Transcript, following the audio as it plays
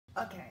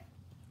Okay.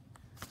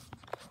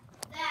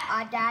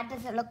 Dad,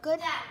 does it look good?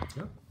 Dad,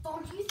 Yep.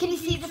 Can you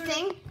see the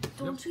thing?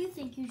 Don't you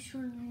think you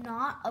should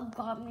not have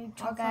got me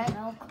chocolate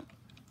milk?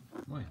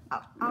 Why?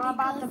 I'm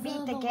about to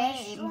beat the game,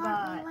 restaurant we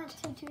but went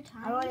to 2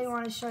 times. I really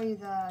want to show you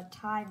the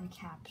time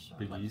capsule.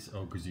 Biggies?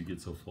 Oh, because you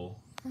get so full?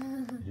 Yeah,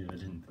 I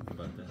didn't think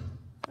about that.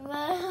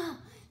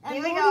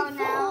 Here we go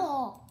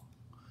now.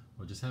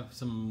 Well, just have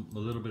a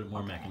little bit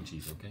more mac and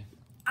cheese, okay?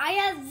 I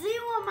have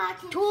 0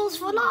 mac and Tools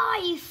cheese. for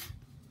life.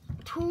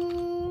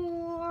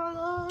 Tools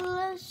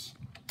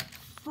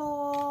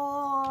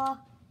for...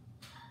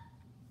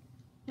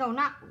 No,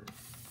 not...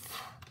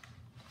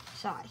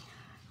 Sorry.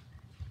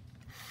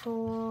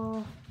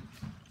 For...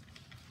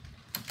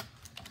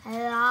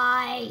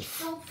 life.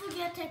 Don't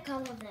forget to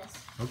color this.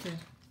 Okay.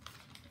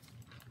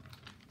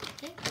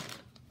 Okay.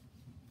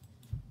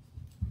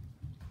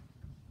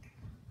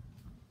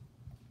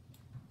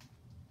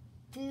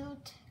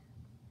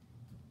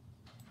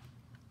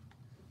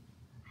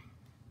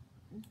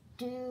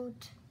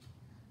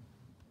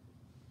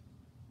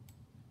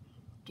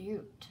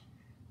 Dude.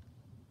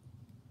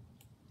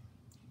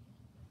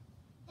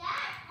 Dad,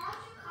 aren't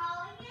you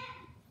calling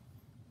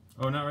it?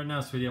 Oh, not right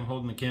now, sweetie. I'm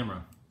holding the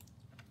camera.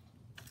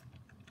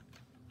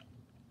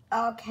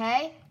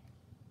 Okay.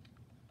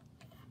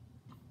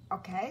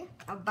 Okay,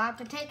 I'm about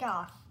to take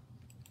off.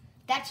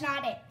 That's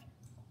not it.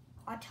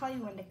 I'll tell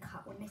you when to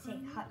cut. When they say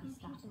cut, you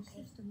stop,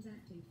 okay? Systems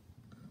active.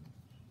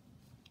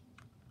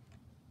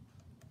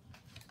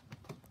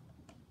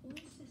 All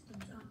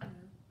systems up now.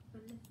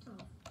 And lift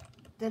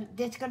off.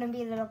 There's gonna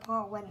be a little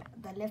part when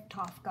the lift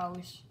off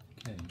goes.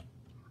 Okay.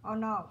 Oh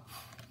no.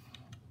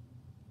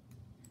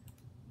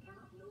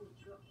 Cannot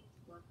launch rocket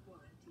while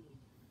quarantine.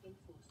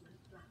 Enforcement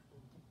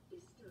platform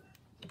is still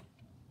active.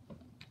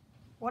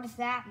 What does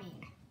that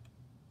mean?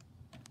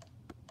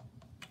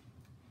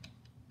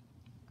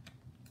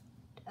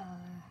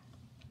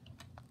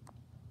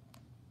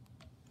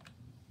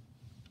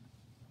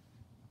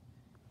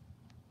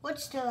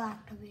 What's still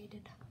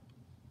activated?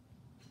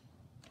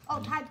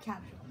 Oh, time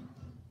capsule.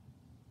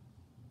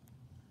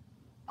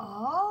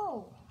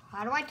 Oh,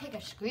 how do I take a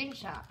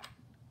screenshot?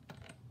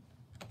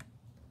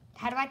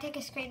 How do I take a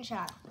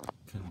screenshot?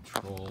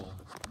 Control,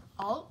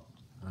 Alt?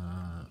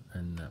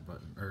 and that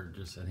button. Or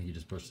just, I think you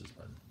just push this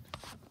button.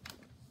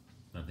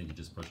 I think you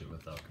just push it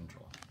without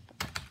control.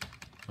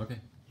 Okay.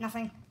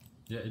 Nothing.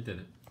 Yeah, it did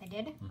it. I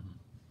did? Mhm.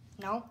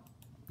 No.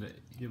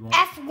 It won't.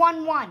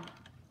 F11.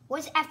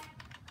 What's F?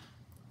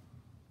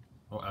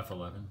 Oh,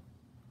 F11.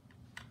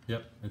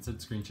 Yep, it said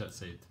screenshot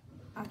saved.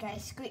 Okay,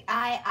 it's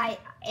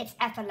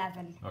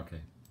F11.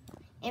 Okay.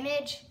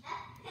 Image.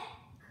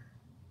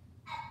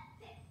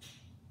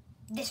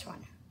 This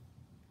one.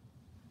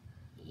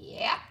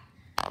 Yeah.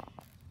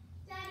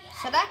 Daddy,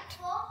 Select.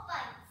 I need 4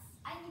 bites.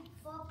 I need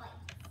 4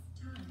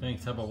 bites.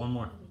 Thanks. How about one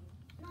more?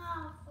 No,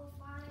 for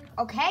 5.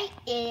 Okay,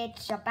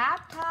 it's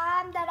about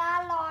time that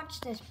I launch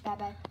this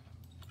baby.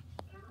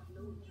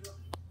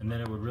 And then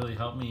it would really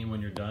help me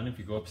when you're done if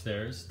you go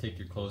upstairs, take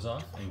your clothes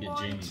off, and get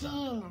Jamie's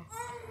on.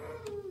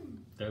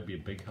 14. That would be a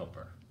big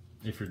helper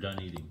if you're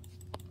done eating.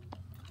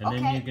 And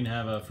then Okay. you can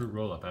have a fruit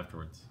roll-up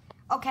afterwards.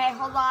 Okay,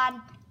 hold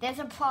on. There's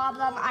a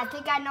problem. I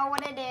think I know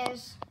what it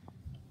is.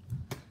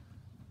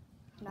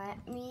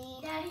 Let me...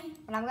 Daddy,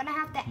 But I'm gonna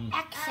have to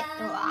exit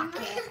the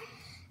rocket.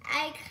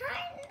 I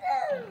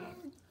kind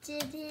of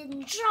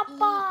didn't Drop eat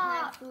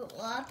my off. fruit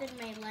up in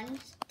my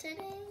lunch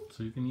today.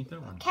 So you can eat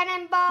that one.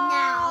 Cannonball.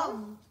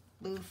 Now.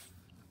 Boof.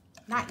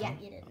 Not yet.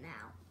 Eat it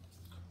now.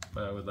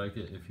 But I would like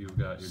it if you've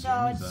got your So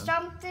Jamie's it's on.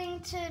 something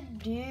to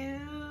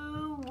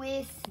do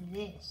with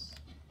this.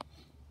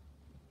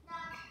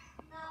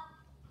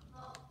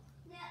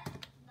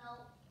 No.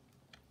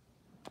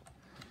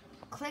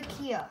 Click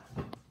here.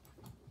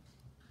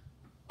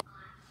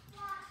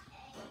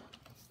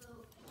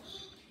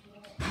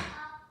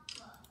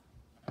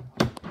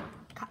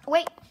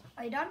 Wait,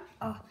 are you done?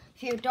 Oh,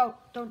 phew, don't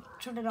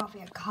turn it off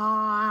yet.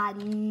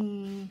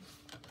 Con.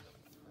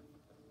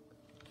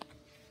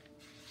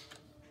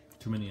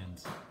 Too many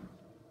ends.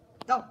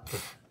 Oh.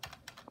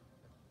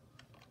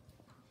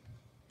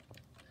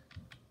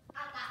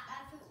 I got my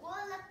fruit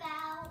roll-up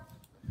out.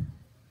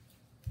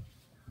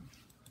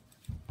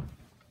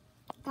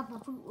 Got my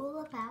fruit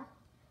roll-up out.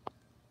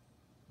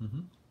 Mm-hmm.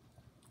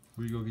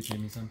 Will you go get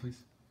Jamie's on, please?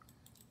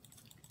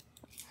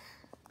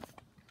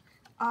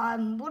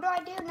 What do I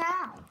do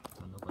now?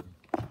 Oh, nobody.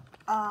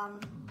 Um,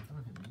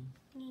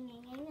 Don't hit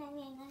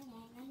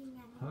me.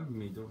 Hug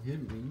me. Don't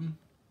hit me.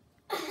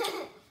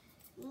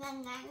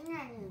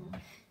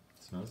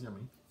 Smells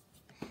yummy.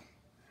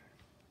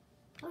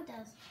 Who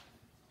does?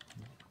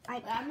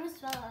 I I'm gonna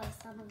smell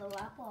some of the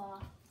wrapper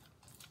off.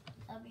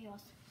 That'll be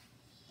awesome.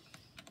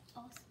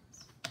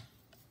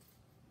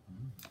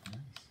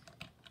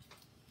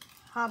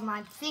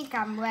 I think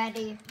I'm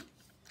ready.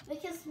 We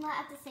can smell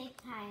at the same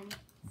time.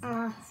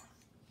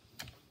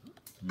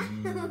 We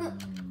do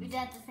it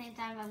at the same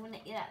time. I'm gonna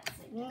eat at the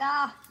same time. No,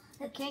 I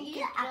Let's can't eat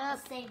get it at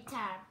up. the same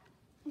time.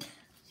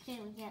 Okay,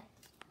 we get.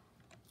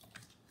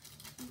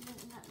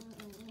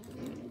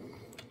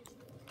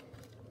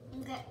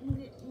 Okay.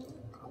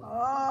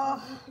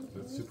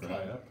 super Okay.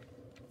 high up.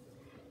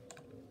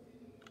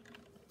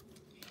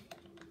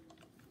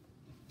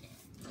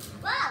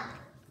 Wow!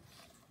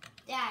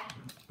 Dad.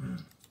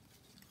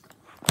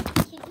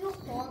 Can you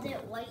hold it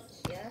right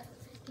here?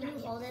 Can you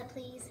hold it,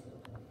 please?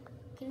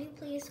 Can you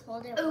please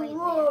hold it right there?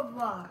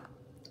 Aurora.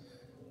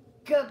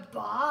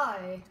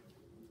 Goodbye.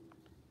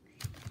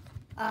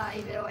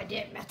 Even though I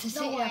didn't meant to No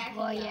say way, that I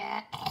boy can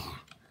yet.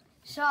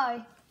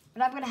 Sorry,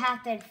 but I'm gonna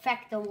have to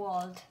infect the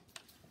world.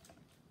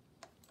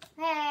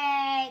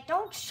 Hey,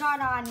 don't shut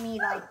on me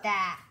like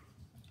that.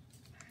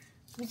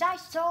 Because I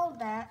sold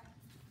that.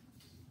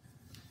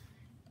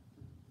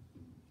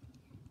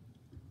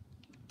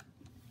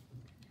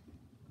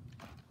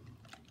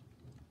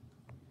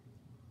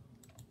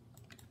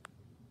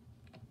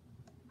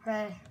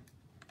 Hey,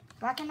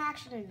 if I can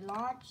actually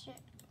launch it.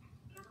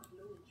 Cannot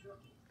launch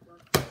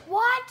rockets while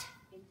What?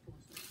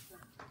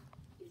 enforcement platform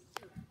is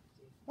still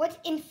active. What's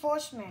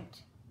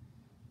enforcement?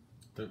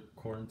 The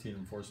quarantine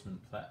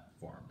enforcement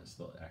platform is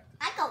still active.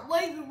 I got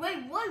wavy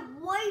wavers.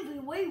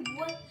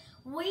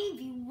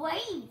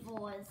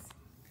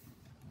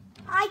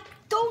 I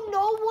don't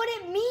know what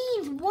it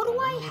means. What do I I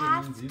don't know what it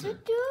have means to either.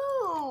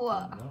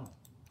 do? No,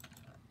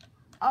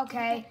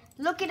 Okay,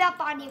 look it up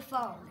on your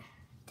phone.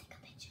 Take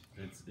a picture.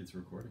 it's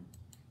recording.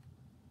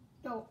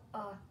 No,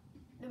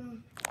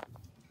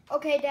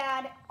 okay,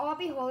 Dad, I'll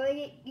be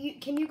holding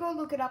it. Can you go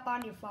look it up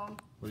on your phone?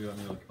 What do you want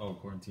me to look? Oh,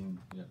 quarantine.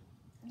 Yeah.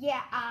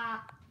 Yeah,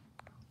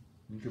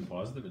 You can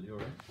pause the video,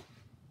 right?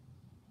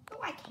 no,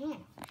 I can't,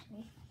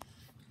 actually.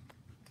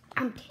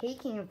 I'm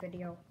taking a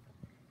video.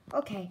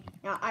 Okay,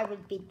 now I will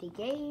beat the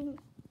game.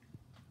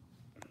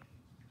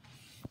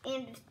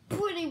 And it's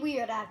pretty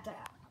weird at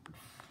that.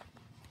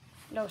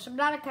 No,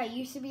 Subnautica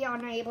used to be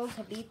unable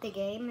to beat the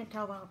game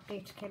until the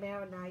updates came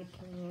out and now you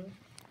can.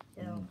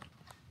 So,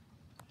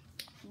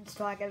 it's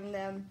talking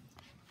them.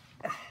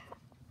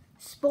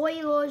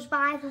 Spoilers,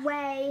 by the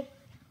way.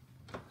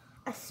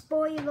 A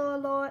spoiler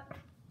alert.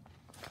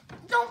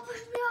 Don't push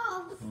me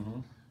off. Mm-hmm.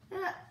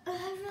 I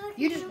feel like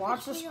You you're just gonna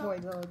watch the push me off.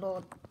 spoiler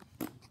alert.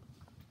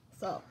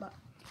 So, but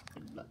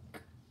good luck.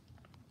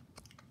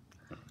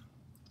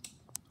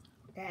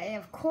 Okay,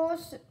 of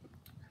course,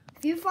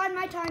 if you find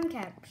my time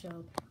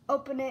capsule,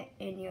 open it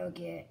and you'll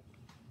get.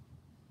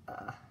 You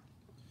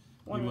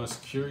one of-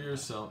 must cure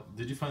yourself.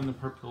 Did you find the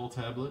purple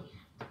tablet?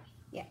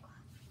 Yeah.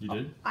 You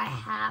did? I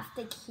have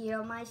to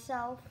kill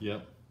myself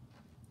Yep.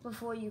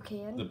 before you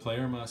can. The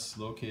player must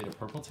locate a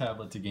purple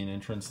tablet to gain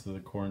entrance to the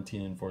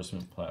quarantine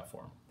enforcement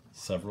platform.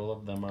 Several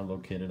of them are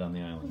located on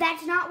the island.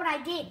 That's not what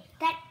I did.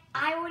 That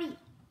I already.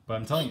 But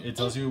I'm telling you, it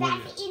tells you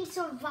what. That's in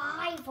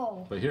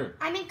survival. But here,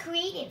 I'm in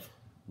creative.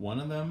 one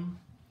of them,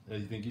 I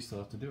think you still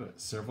have to do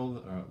it.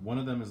 One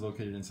of them is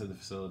located inside the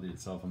facility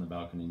itself on the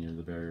balcony near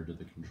the barrier to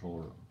the control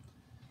room.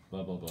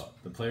 Blah, blah, blah.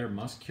 The player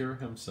must cure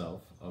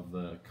himself of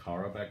the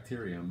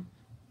Carabacterium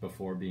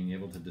before being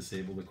able to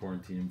disable the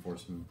quarantine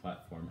enforcement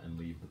platform and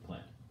leave the plane.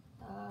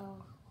 Oh.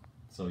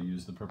 So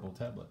use the purple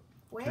tablet.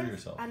 Where? Cure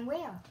yourself. And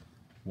where?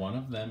 One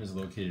of them is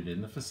located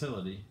in the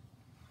facility.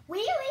 Where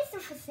is the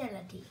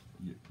facility?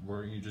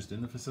 Were you just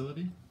in the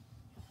facility?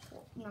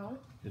 No.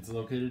 It's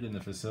located in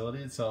the facility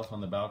itself on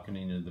the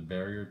balcony near the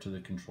barrier to the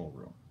control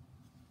room.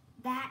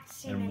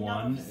 That's in And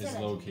another one is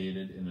facility.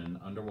 located in an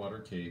underwater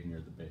cave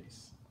near the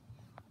base.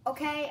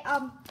 Okay,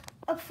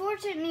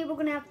 unfortunately, we're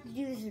gonna have to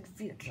do this in the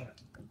future.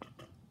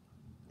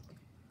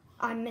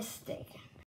 I'm mistaken.